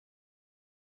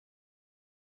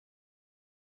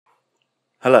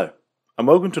Hello, and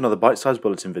welcome to another bite-sized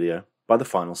bulletin video by The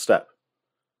Final Step.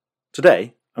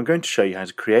 Today, I'm going to show you how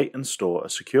to create and store a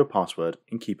secure password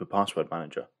in Keeper Password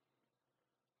Manager.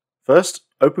 First,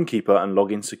 open Keeper and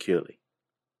log in securely.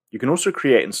 You can also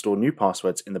create and store new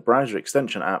passwords in the browser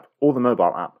extension app or the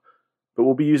mobile app, but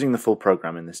we'll be using the full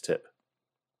program in this tip.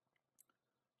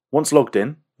 Once logged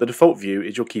in, the default view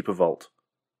is your Keeper Vault.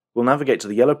 We'll navigate to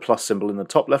the yellow plus symbol in the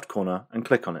top left corner and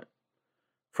click on it.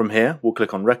 From here, we'll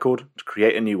click on Record to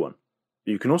create a new one.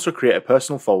 You can also create a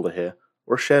personal folder here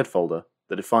or a shared folder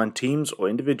that defined teams or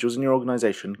individuals in your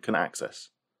organization can access.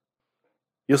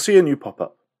 You'll see a new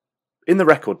pop-up. In the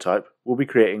record type, we'll be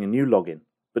creating a new login,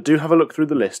 but do have a look through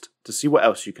the list to see what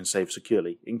else you can save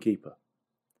securely in Keeper.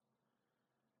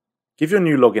 Give your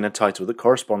new login a title that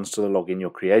corresponds to the login you're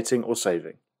creating or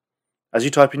saving. As you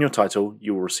type in your title,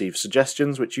 you will receive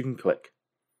suggestions which you can click.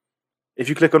 If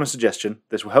you click on a suggestion,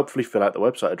 this will helpfully fill out the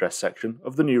website address section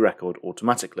of the new record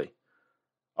automatically.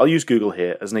 I'll use Google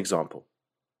here as an example.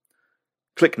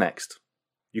 Click Next.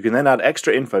 You can then add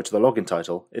extra info to the login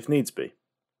title if needs be.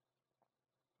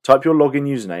 Type your login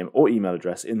username or email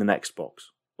address in the next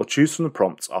box, or choose from the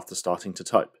prompts after starting to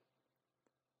type.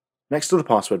 Next to the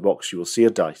password box, you will see a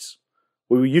dice.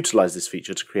 We will utilize this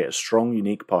feature to create a strong,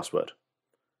 unique password.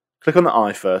 Click on the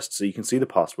eye first so you can see the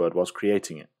password whilst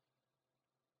creating it.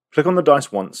 Click on the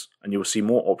dice once and you will see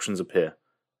more options appear.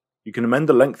 You can amend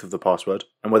the length of the password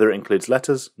and whether it includes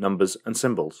letters, numbers and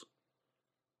symbols.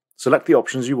 Select the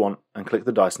options you want and click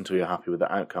the dice until you're happy with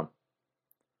the outcome.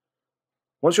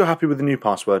 Once you're happy with the new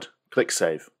password, click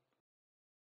Save.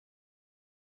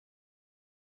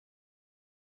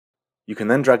 You can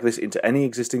then drag this into any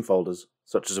existing folders,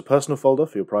 such as a personal folder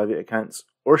for your private accounts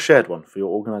or a shared one for your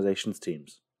organization's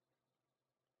teams.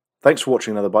 Thanks for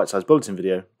watching another bite-sized bulletin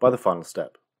video by The Final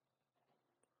Step.